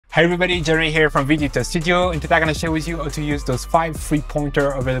Hi everybody, Jeremy here from Video Studio, and today I'm going to share with you how to use those 5 free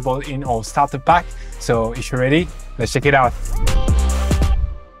pointers available in our starter pack. So if you're ready, let's check it out.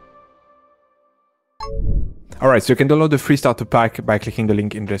 Alright, so you can download the free starter pack by clicking the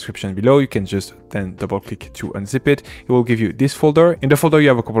link in the description below. You can just then double click to unzip it. It will give you this folder. In the folder you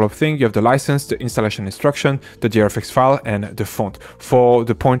have a couple of things. You have the license, the installation instruction, the JRFX file, and the font. For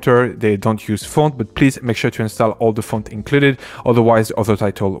the pointer, they don't use font, but please make sure to install all the font included, otherwise the other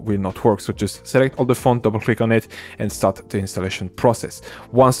title will not work. So just select all the font, double click on it, and start the installation process.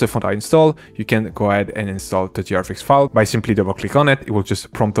 Once the font are installed, you can go ahead and install the JRFX file by simply double click on it. It will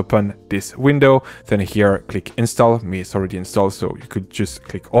just prompt open this window. Then here, click install. It's already installed, so you could just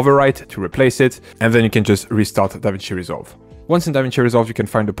click overwrite to replace it, and then you can just restart Davinci Resolve. Once in Davinci Resolve, you can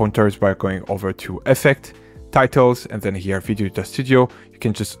find the pointers by going over to Effect, Titles, and then here Video Studio. You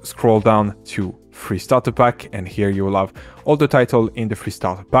can just scroll down to Free Starter Pack, and here you will have all the title in the Free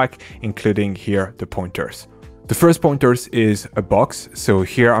Starter Pack, including here the pointers. The first pointers is a box. So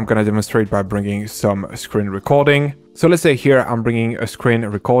here I'm going to demonstrate by bringing some screen recording. So let's say here I'm bringing a screen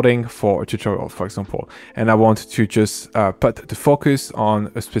recording for a tutorial, for example, and I want to just put the focus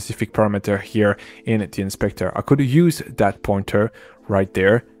on a specific parameter here in the inspector. I could use that pointer right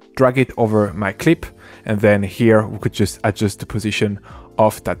there, drag it over my clip, and then here we could just adjust the position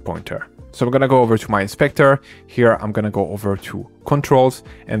of that pointer. So I'm going to go over to my inspector. Here I'm going to go over to controls,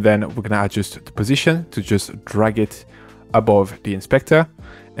 and then we're going to adjust the position to just drag it above the inspector.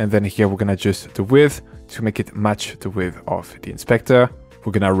 And then here we're going to adjust the width to make it match the width of the inspector.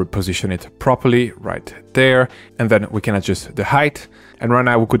 We're going to reposition it properly right there. And then we can adjust the height. And right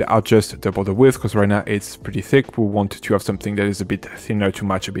now we could adjust the border width because right now it's pretty thick. We want to have something that is a bit thinner to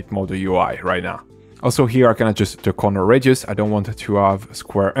match a bit more the UI right now. Also here I can adjust the corner radius. I don't want to have a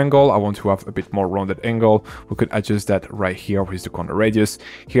square angle. I want to have a bit more rounded angle. We could adjust that right here with the corner radius.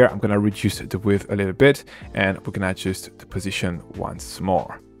 Here I'm going to reduce the width a little bit, and we can adjust the position once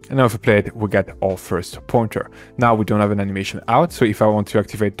more. And now if we play it, we get our first pointer. Now we don't have an animation out. So if I want to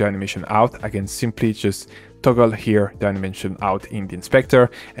activate the animation out, I can simply just toggle here the animation out in the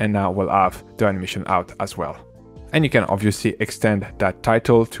inspector, and now we'll have the animation out as well. And you can obviously extend that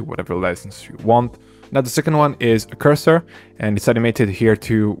title to whatever license you want. Now the second one is a cursor, and it's animated here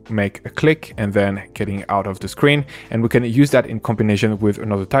to make a click and then getting out of the screen. And we can use that in combination with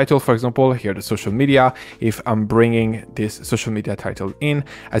another title. For example, here the social media. If I'm bringing this social media title in,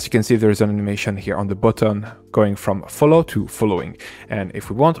 as you can see, there's an animation here on the button going from follow to following. And if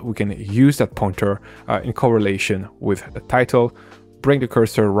we want, we can use that pointer in correlation with the title, bring the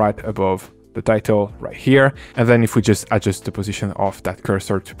cursor right above the title right here, and then if we just adjust the position of that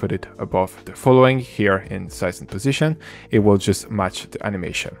cursor to put it above the following here in size and position, it will just match the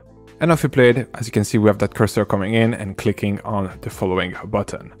animation. And if we play it, as you can see, we have that cursor coming in and clicking on the following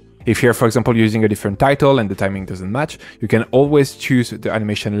button. If here, for example, using a different title and the timing doesn't match, you can always choose the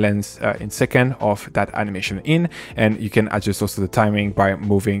animation length in second of that animation in, and you can adjust also the timing by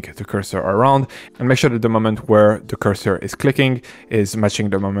moving the cursor around, and make sure that the moment where the cursor is clicking is matching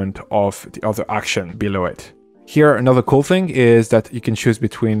the moment of the other action below it. Here, another cool thing is that you can choose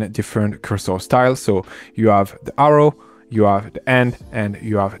between different cursor styles. So you have the arrow, you have the end, and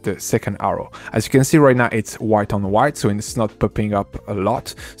you have the second arrow. As you can see right now, it's white on white, so it's not popping up a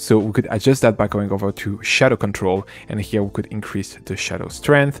lot. So we could adjust that by going over to shadow control, and here we could increase the shadow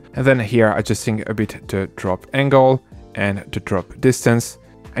strength. And then here, adjusting a bit the drop angle and the drop distance.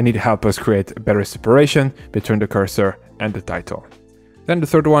 And it helps us create a better separation between the cursor and the title. Then the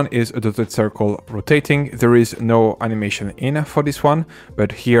third one is a dotted circle rotating. There is no animation in for this one,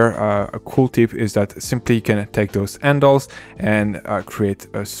 but here a cool tip is that simply you can take those handles and create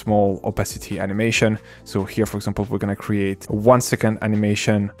a small opacity animation. So here, for example, we're going to create a 1 second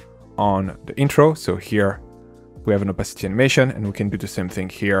animation on the intro. So here we have an opacity animation, and we can do the same thing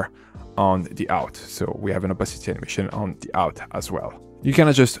here on the out. So we have an opacity animation on the out as well. You can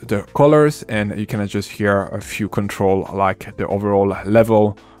adjust the colors, and you can adjust here a few control like the overall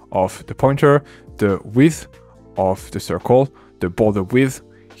level of the pointer, the width of the circle, the border width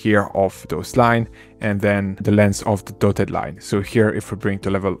here of those lines, and then the length of the dotted line. So here, if we bring the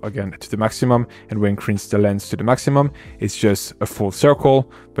level again to the maximum and we increase the length to the maximum, it's just a full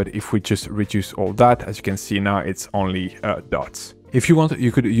circle. But if we just reduce all that, as you can see now, it's only dots. If you want,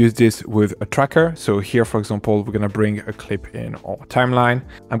 you could use this with a tracker. So here, for example, we're going to bring a clip in our timeline.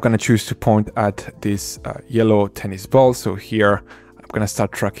 I'm going to choose to point at this yellow tennis ball. So here, I'm going to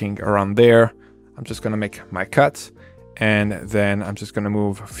start tracking around there. I'm just going to make my cut, and then I'm just going to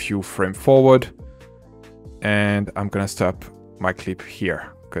move a few frames forward, and I'm going to stop my clip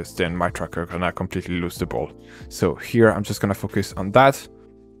here, because then my tracker gonna completely lose the ball. So here, I'm just going to focus on that.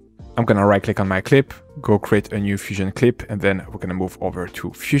 I'm gonna right click on my clip, go create a new Fusion clip, and then we're gonna move over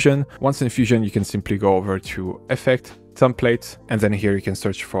to Fusion. Once in Fusion, you can simply go over to Effect, Template, and then here you can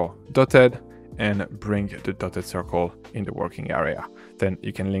search for dotted and bring the dotted circle in the working area. Then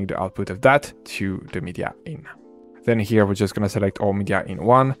you can link the output of that to the media in. Then here we're just gonna select all media in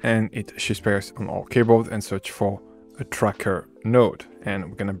one, and it should appear on our keyboard, and search for a tracker node, and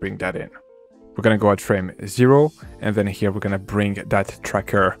we're gonna bring that in. We're gonna go at frame 0, and then here we're gonna bring that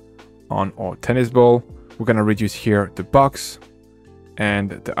tracker on our tennis ball. We're gonna reduce here the box and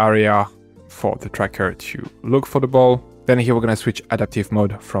the area for the tracker to look for the ball. Then here we're gonna switch adaptive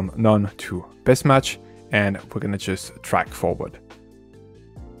mode from none to best match, and we're gonna just track forward.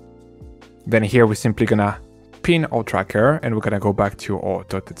 Then here we're simply gonna pin our tracker, and we're gonna go back to our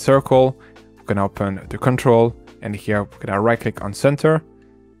dotted circle. We're gonna open the control, and here we're gonna right click on center,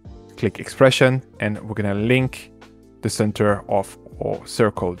 click expression, and we're gonna link the center of our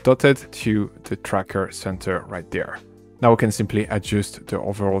circle dotted to the tracker center right there. Now we can simply adjust the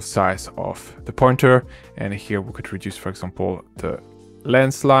overall size of the pointer, and here we could reduce, for example, the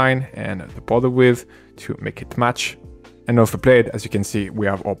lens line and the border width to make it match. And now if we play it, as you can see, we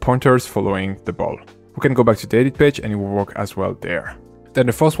have our pointers following the ball. We can go back to the edit page, and it will work as well there. Then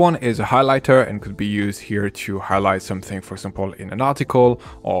the first one is a highlighter, and could be used here to highlight something, for example, in an article,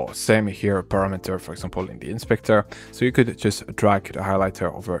 or same here, parameter, for example, in the inspector. So you could just drag the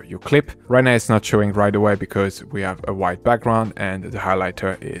highlighter over your clip. Right now it's not showing right away because we have a white background, and the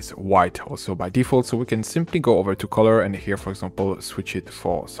highlighter is white also by default. So we can simply go over to color, and here, for example, switch it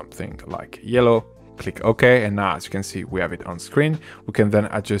for something like yellow. Click OK, and now as you can see, we have it on screen. We can then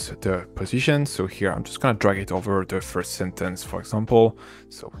adjust the position. So here I'm just gonna drag it over the first sentence, for example.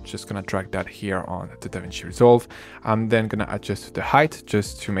 So we're just gonna drag that here on the Davinci Resolve. I'm then gonna adjust the height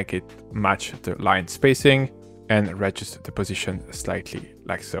just to make it match the line spacing, and readjust the position slightly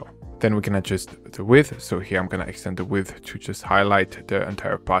like so. Then we can adjust the width. So here I'm gonna extend the width to just highlight the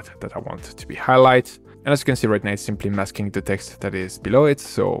entire part that I want to be highlighted. And as you can see right now, it's simply masking the text that is below it.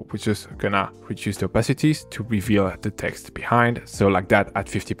 So we're just gonna reduce the opacities to reveal the text behind. So like that at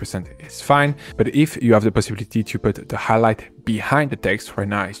 50% is fine. But if you have the possibility to put the highlight behind the text, right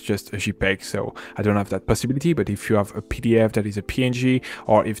now it's just a JPEG, so I don't have that possibility. But if you have a PDF that is a PNG,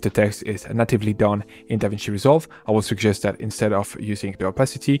 or if the text is natively done in Davinci Resolve, I would suggest that instead of using the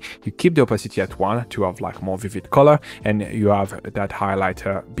opacity, you keep the opacity at 1 to have like more vivid color, and you have that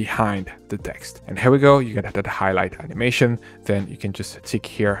highlighter behind the text. And here we go, you get that highlight animation. Then you can just tick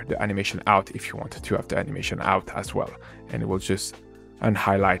here the animation out if you want to have the animation out as well, and it will just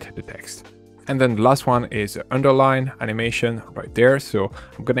unhighlight the text. And then the last one is underline animation right there. So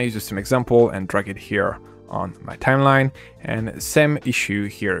I'm gonna use the same example and drag it here on my timeline, and same issue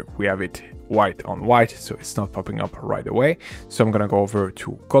here, we have it white on white, so it's not popping up right away. So I'm gonna go over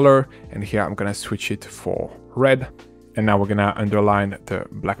to color, and here I'm gonna switch it for red. And now we're gonna underline the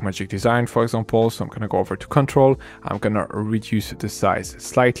Blackmagic design, for example. So I'm gonna go over to control, I'm gonna reduce the size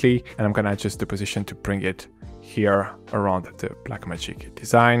slightly, and I'm gonna adjust the position to bring it here around the Blackmagic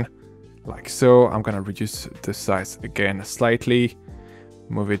design like so. I'm gonna reduce the size again slightly,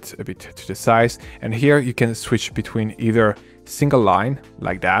 move it a bit to the size, and here you can switch between either single line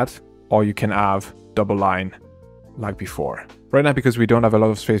like that, or you can have double line like before. Right now, because we don't have a lot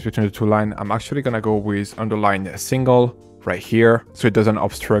of space between the two lines, I'm actually gonna go with underline single right here, so it doesn't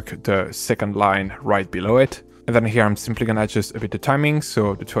obstruct the second line right below it. And then here I'm simply gonna adjust a bit the timing,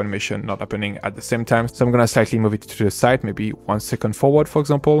 so the two animation not happening at the same time. So I'm gonna slightly move it to the side, maybe 1 second forward, for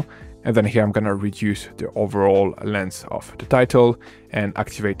example. And then here I'm gonna reduce the overall length of the title and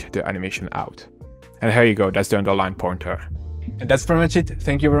activate the animation out. And here you go, that's the underline pointer. And that's pretty much it.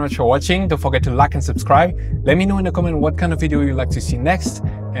 Thank you very much for watching. Don't forget to like and subscribe. Let me know in the comment what kind of video you'd like to see next,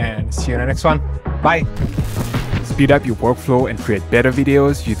 and see you in the next one. Bye. Speed up your workflow and create better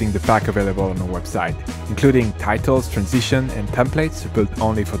videos using the pack available on our website, including titles, transition, and templates built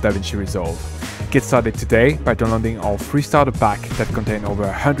only for Davinci Resolve. Get started today by downloading our free starter pack that contains over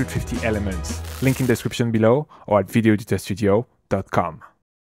 150 elements. Link in the description below or at videoeditorstudio.com.